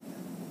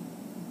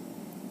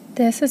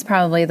This is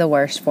probably the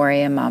worst 4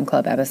 a.m. Mom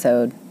Club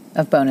episode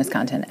of bonus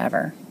content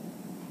ever.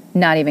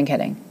 Not even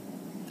kidding.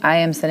 I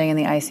am sitting in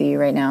the ICU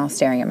right now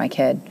staring at my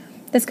kid.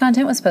 This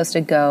content was supposed to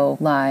go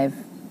live.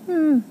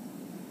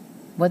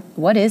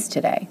 What is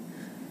today?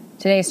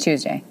 Today is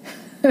Tuesday.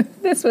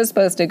 This was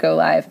supposed to go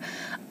live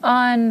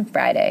on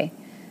Friday,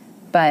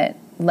 but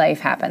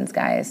life happens,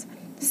 guys.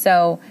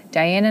 So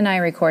Diane and I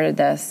recorded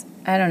this,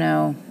 I don't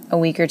know, a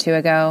week or two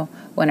ago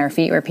when our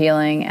feet were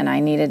peeling and I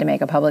needed to make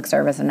a public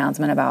service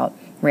announcement about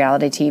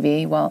reality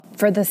TV. Well,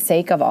 for the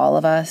sake of all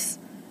of us,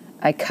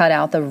 I cut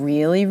out the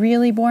really,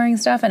 really boring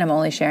stuff and I'm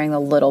only sharing the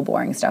little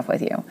boring stuff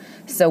with you.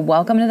 So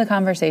welcome to the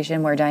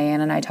conversation where Diane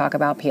and I talk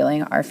about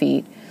peeling our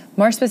feet.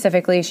 More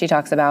specifically, she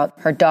talks about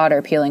her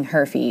daughter peeling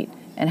her feet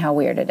and how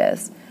weird it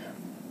is.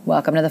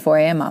 Welcome to the 4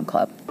 a.m. Mom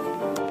Club.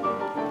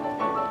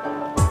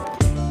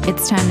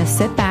 It's time to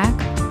sit back,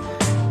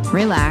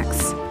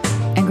 relax,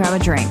 and grab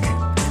a drink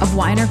of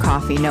wine or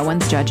coffee. No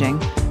one's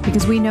judging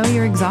because we know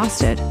you're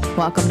exhausted.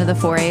 Welcome to the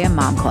 4 a.m.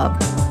 Mom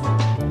Club.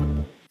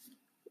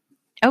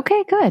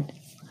 Okay, good.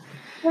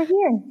 We're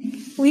here.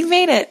 We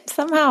made it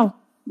somehow.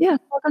 Yeah,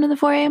 welcome to the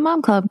 4 a.m.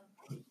 Mom Club.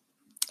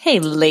 Hey,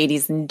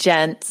 ladies and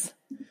gents.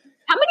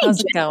 How many How's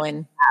gents it going? do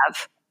you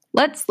have?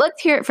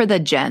 Let's hear it for the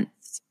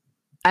gents.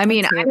 I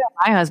mean, I know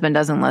my husband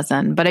doesn't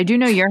listen, but I do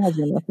know your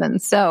husband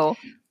listens. So,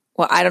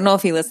 well, I don't know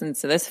if he listens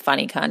to this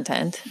funny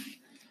content.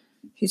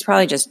 He's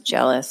probably just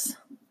jealous.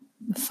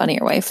 A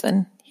funnier wife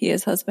than he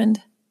is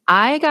husband.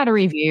 I got a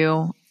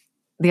review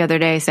the other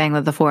day saying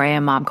that the 4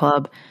 a.m. Mom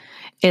Club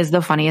is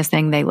the funniest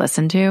thing they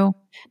listen to.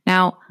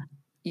 Now,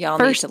 y'all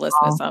need to listen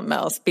to something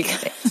else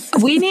because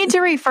we need to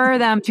refer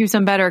them to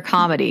some better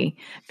comedy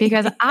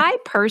because I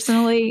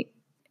personally,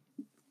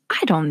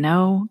 I don't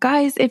know.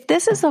 Guys, if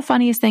this is the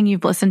funniest thing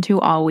you've listened to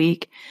all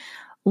week,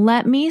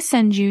 let me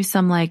send you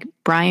some like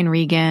Brian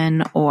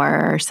Regan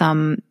or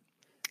some,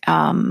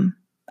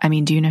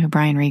 do you know who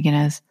Brian Regan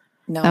is?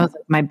 No. That was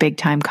like my big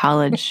time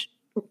college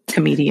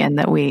comedian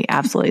that we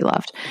absolutely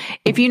loved.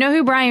 If you know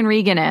who Brian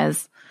Regan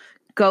is,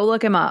 go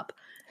look him up.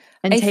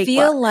 And I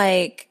feel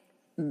like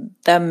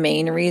the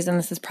main reason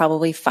this is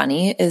probably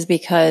funny is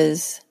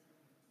because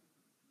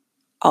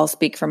I'll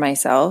speak for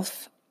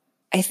myself.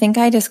 I think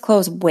I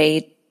disclose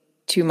way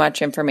too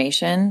much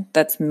information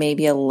that's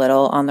maybe a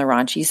little on the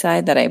raunchy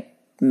side that I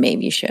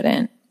maybe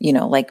shouldn't,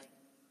 like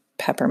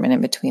peppermint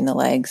in between the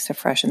legs to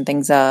freshen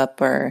things up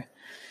or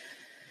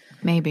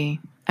maybe.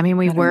 I mean,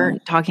 we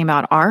weren't talking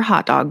about our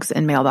hot dogs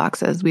in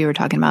mailboxes. We were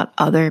talking about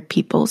other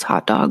people's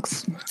hot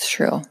dogs. It's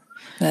true.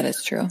 That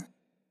is true.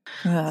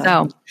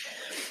 So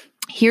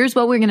here's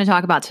what we're going to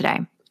talk about today.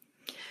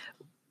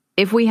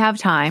 If we have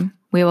time,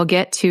 we will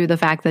get to the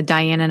fact that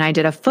Diane and I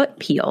did a foot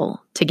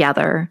peel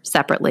together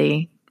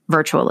separately,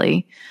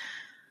 virtually.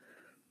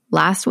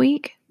 Last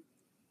week?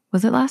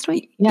 Was it last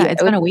week? Yeah,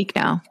 it's been a week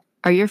now.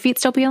 Are your feet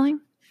still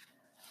peeling?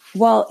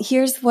 Well,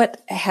 here's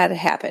what had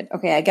happened.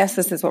 Okay, I guess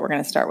this is what we're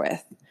going to start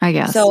with. I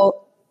guess.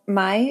 So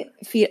my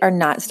feet are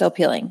not still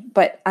peeling,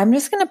 but I'm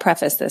just going to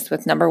preface this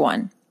with number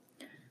one.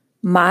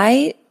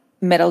 My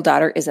middle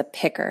daughter is a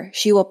picker.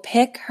 She will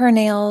pick her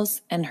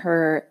nails and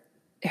her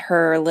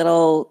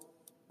little,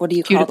 what do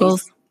you call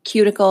these?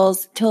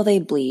 Cuticles till they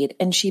bleed.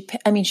 And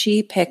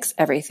she picks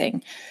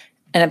everything.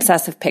 An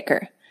obsessive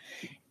picker.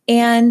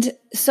 And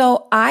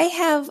so I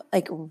have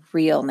like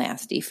real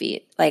nasty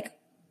feet. Like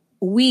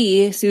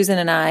Susan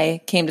and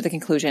I came to the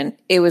conclusion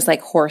it was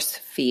like horse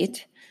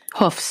feet.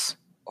 Hoofs.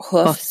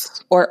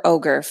 Or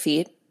ogre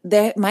feet.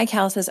 My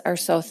calluses are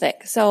so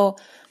thick. So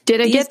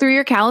did it get through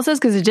your calluses?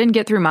 Because it didn't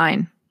get through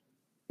mine.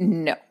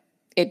 No,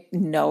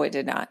 it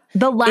did not.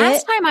 The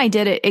last time I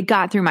did it, it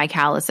got through my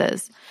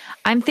calluses.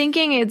 I'm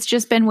thinking it's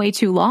just been way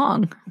too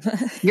long.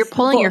 You're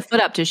pulling your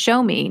foot up to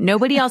show me.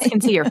 Nobody else can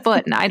see your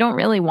foot, and I don't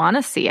really want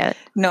to see it.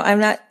 No, I'm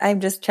not.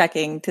 I'm just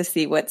checking to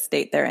see what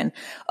state they're in.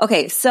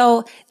 Okay,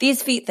 so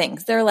these feet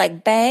things, they're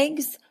like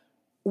bags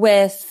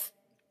with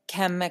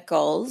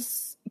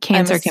chemicals.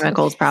 Cancer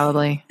chemicals,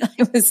 probably.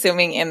 I'm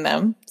assuming in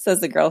them,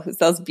 says the girl who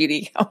sells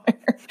beauty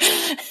counter.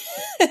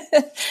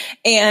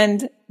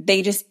 And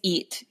they just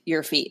eat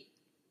your feet.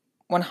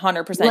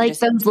 100%. Like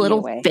just those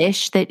little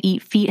fish that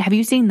eat feet. Have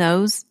you seen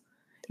those?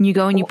 And you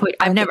go and you put,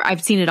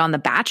 I've seen it on The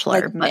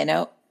Bachelor. Like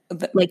minnow.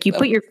 Like you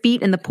put your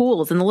feet in the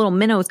pools and the little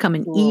minnows come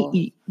and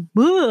eat.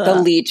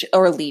 The leech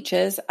or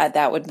leeches,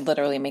 that would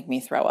literally make me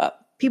throw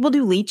up. People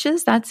do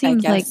leeches? That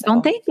seems like,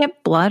 don't they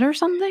get blood or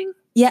something?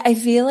 Yeah, I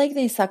feel like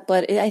they suck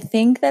blood. I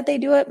think that they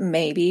do it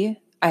maybe.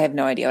 I have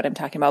no idea what I'm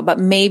talking about, but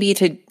maybe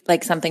to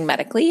like something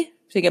medically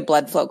to get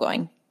blood flow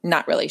going.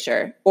 Not really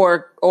sure.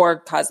 Or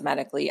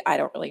cosmetically. I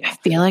don't really know. I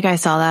feel like I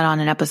saw that on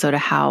an episode of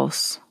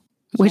House,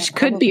 which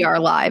could be our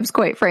lives,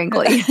 quite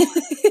frankly.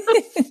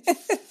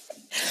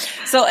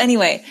 So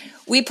anyway,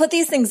 we put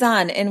these things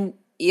on and,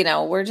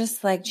 we're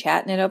just like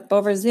chatting it up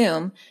over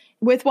Zoom.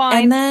 With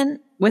wine. And then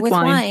with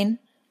wine.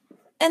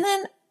 And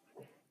then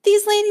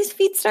these ladies'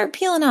 feet start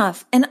peeling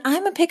off. And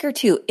I'm a picker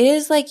too. It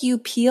is like you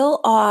peel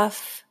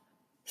off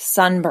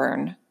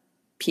sunburn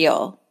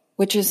peel,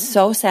 which is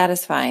so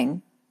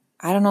satisfying.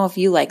 I don't know if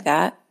you like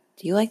that.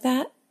 Do you like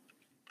that?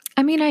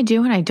 I mean, I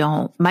do and I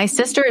don't. My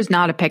sister is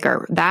not a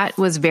picker. That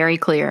was very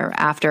clear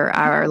after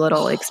our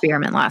little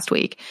experiment last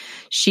week.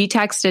 She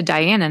texted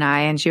Diane and I,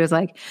 and she was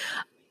like,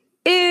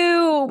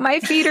 ew, my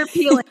feet are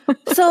peeling.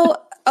 So,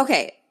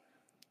 okay,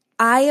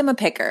 I am a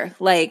picker.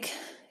 Like,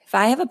 if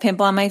I have a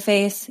pimple on my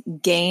face,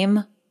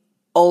 game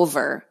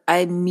over.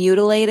 I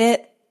mutilate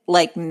it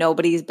like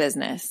nobody's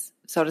business.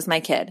 So does my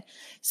kid.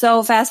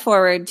 So fast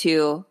forward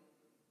to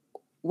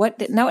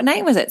what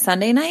night was it?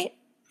 Sunday night?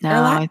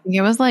 No, I think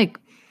it was like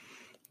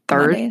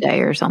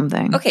Thursday or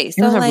something. Okay,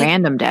 so it was like, a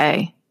random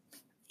day.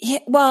 Yeah,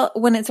 well,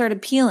 when it started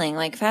peeling,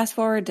 like fast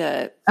forward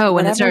to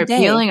when it started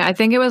peeling, I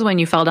think it was when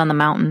you fell down the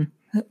mountain.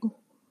 Oh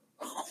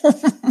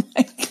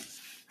my God.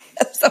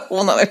 That's a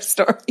whole nother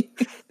story.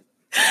 It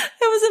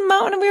was a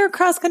mountain and we were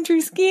cross country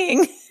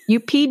skiing.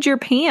 You peed your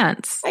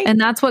pants and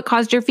that's what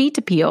caused your feet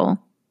to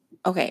peel.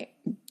 Okay.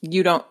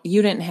 You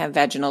didn't have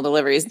vaginal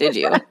deliveries, did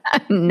you?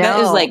 No. That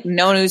is like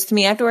no news to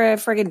me. I have to wear a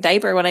friggin'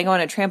 diaper when I go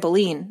on a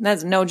trampoline.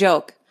 That's no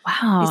joke.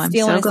 Wow. I'm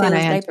so glad I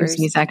had 2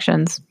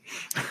 C-sections.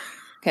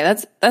 Okay.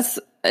 That's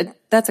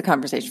a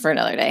conversation for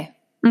another day.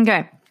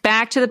 Okay.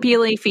 Back to the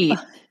peely feet.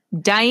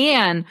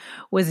 Diane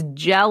was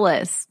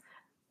jealous.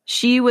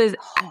 She was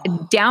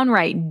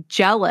downright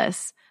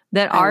jealous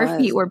that our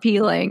feet were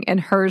peeling and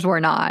hers were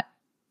not.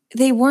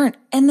 They weren't.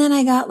 And then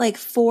I got like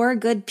 4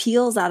 good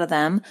peels out of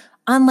them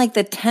on like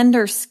the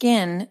tender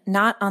skin,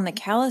 not on the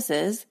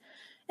calluses.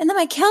 And then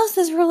my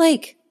calluses were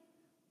like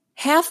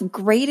half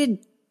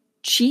grated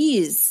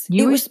cheese.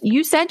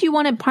 You said you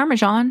wanted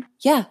Parmesan.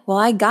 Yeah. Well,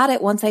 I got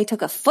it once I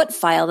took a foot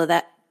file to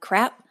that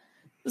crap.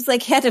 It was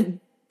like had to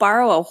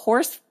borrow a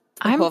horse.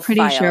 I'm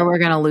pretty sure we're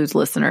going to lose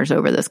listeners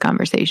over this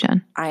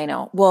conversation. I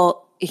know.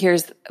 Well,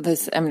 here's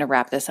this. I'm going to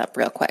wrap this up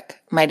real quick.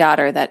 My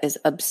daughter that is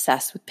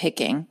obsessed with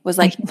picking was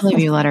like, I can't believe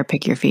you let her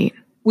pick your feet.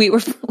 We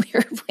were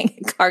playing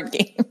a card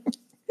game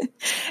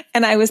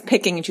and I was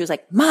picking and she was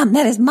like, Mom,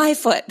 that is my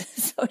foot.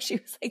 So she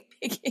was like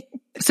picking.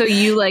 So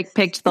you like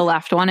picked the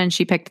left one and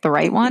she picked the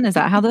right one? Is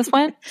that how this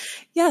went?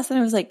 Yes. And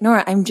I was like,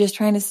 Nora, I'm just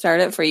trying to start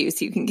it for you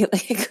so you can get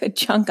like a good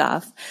chunk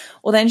off.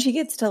 Well, then she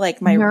gets to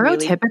like my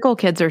neurotypical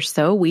kids are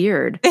so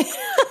weird.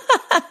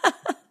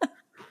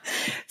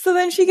 So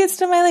then she gets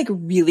to my like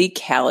really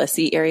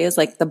callousy areas,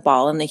 like the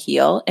ball and the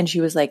heel. And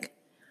she was like,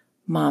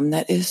 Mom,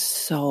 that is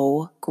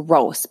so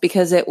gross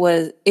because it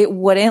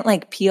wouldn't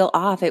like peel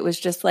off. It was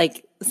just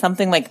like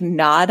something like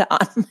gnawed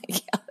on my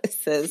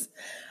calluses.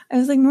 I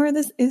was like, Nora,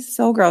 this is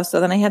so gross. So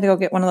then I had to go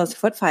get one of those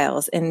foot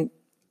files and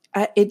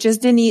it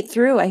just didn't eat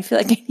through. I feel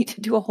like I need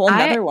to do a whole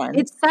nother one.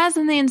 It says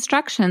in the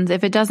instructions,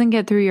 if it doesn't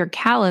get through your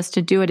callus,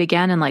 to do it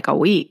again in like a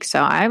week.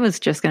 So I was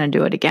just going to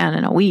do it again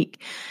in a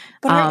week.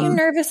 But aren't you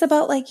nervous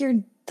about like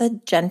the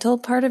gentle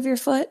part of your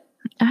foot?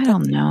 I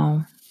don't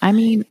know. I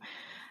mean,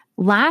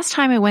 last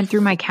time I went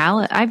through my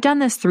callus, I've done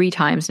this 3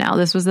 times now.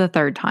 This was the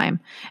 3rd time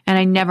and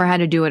I never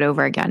had to do it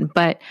over again,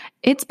 but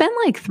it's been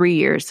like 3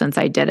 years since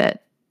I did it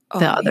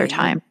the other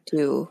time.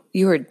 You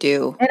were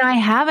due. And I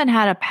haven't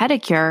had a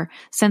pedicure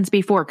since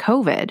before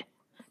COVID.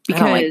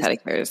 Because I don't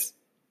like pedicures.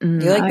 Do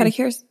you like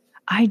pedicures?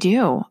 I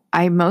do.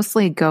 I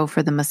mostly go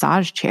for the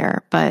massage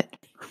chair, but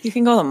you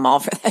can go to the mall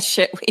for that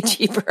shit way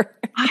cheaper.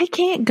 I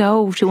can't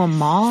go to a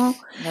mall.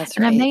 That's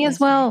and right. I may as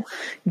well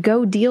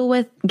go deal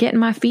with getting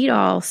my feet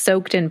all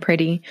soaked and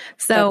pretty.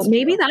 So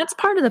maybe that's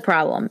part of the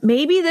problem.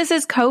 Maybe this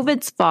is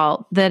COVID's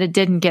fault that it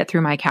didn't get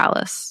through my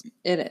callus.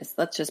 It is.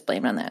 Let's just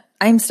blame it on that.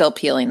 I'm still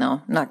peeling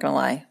though. I'm not going to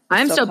lie.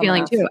 I'm still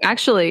peeling too.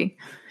 Actually,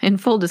 in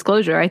full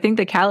disclosure, I think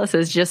the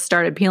calluses just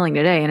started peeling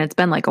today and it's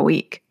been like a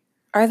week.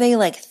 Are they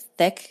like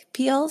thick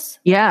peels?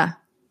 Yeah.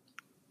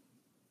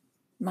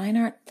 Mine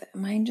aren't.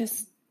 Mine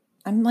just,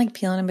 I'm like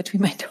peeling in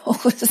between my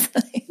toes.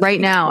 Right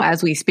now,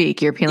 as we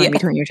speak, you're peeling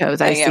between your toes.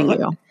 I see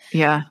you.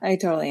 Yeah. I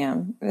totally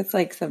am. It's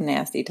like some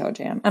nasty toe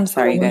jam. I'm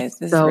sorry, you guys.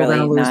 This so is really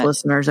gonna lose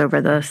listeners over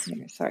this.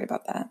 Sorry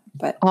about that.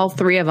 But all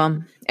 3 of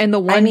them. And the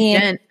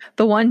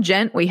one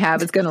gent we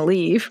have is going to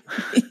leave.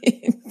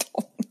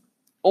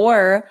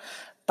 Or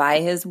buy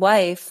his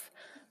wife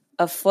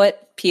a foot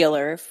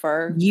peeler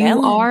for you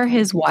Valentine's. Are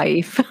his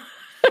wife.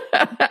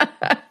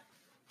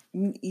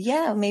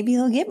 Yeah, maybe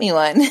he'll get me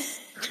one.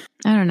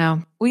 I don't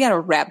know. We got to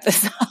wrap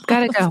this up.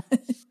 Gotta go.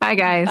 Bye,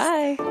 guys.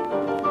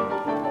 Bye.